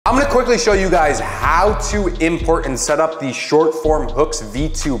I'm gonna quickly show you guys how to import and set up the Short Form Hooks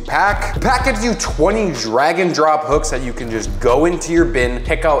V2 pack. The pack gives you 20 drag and drop hooks that you can just go into your bin,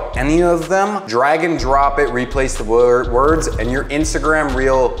 pick out any of them, drag and drop it, replace the words, and your Instagram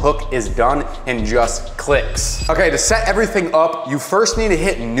reel hook is done in just clicks. Okay, to set everything up, you first need to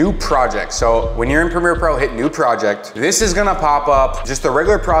hit new project. So when you're in Premiere Pro, hit new project. This is gonna pop up, just a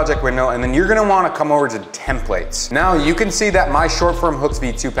regular project window, and then you're gonna wanna come over to templates. Now you can see that my Short Form Hooks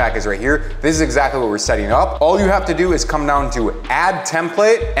V2 pack is right here. This is exactly what we're setting up. All you have to do is come down to add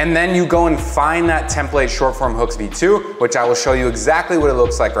template, and then you go and find that template Short Form Hooks V2, which I will show you exactly what it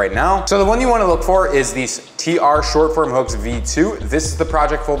looks like right now. So the one you wanna look for is these TR Short Form Hooks V2. This is the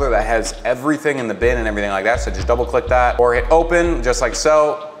project folder that has everything in the bin and everything like that. So just double click that or hit open just like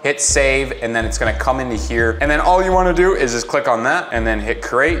so. Hit save, and then it's gonna come into here. And then all you wanna do is just click on that and then hit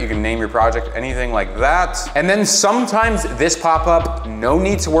create. You can name your project, anything like that. And then sometimes this pop up, no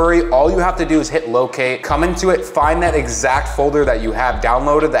need to worry. All you have to do is hit locate, come into it, find that exact folder that you have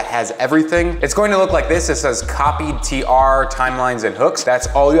downloaded that has everything. It's going to look like this. It says copied TR, timelines, and hooks. That's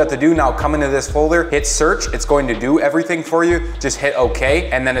all you have to do. Now come into this folder, hit search. It's going to do everything for you. Just hit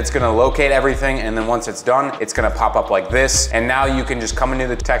okay, and then it's gonna locate everything. And then once it's done, it's gonna pop up like this. And now you can just come into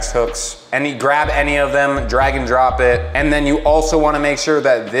the text hooks and grab any of them, drag and drop it. And then you also want to make sure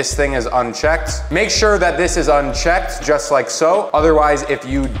that this thing is unchecked. Make sure that this is unchecked just like so. Otherwise, if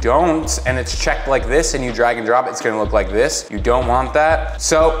you don't and it's checked like this and you drag and drop it, it's going to look like this. You don't want that.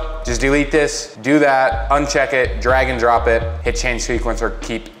 So just delete this, do that, uncheck it, drag and drop it, hit change sequence or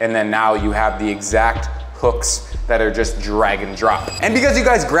keep, and then now you have the exact hooks that are just drag and drop. And because you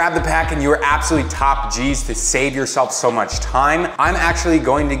guys grabbed the pack and you were absolutely top G's to save yourself so much time, I'm actually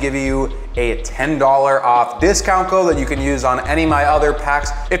going to give you a $10 off discount code that you can use on any of my other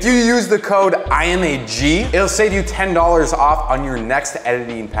packs. If you use the code IAMAG, it'll save you $10 off on your next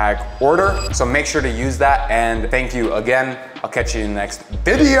editing pack order. So make sure to use that, and thank you again. I'll catch you in the next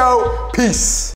video. Peace.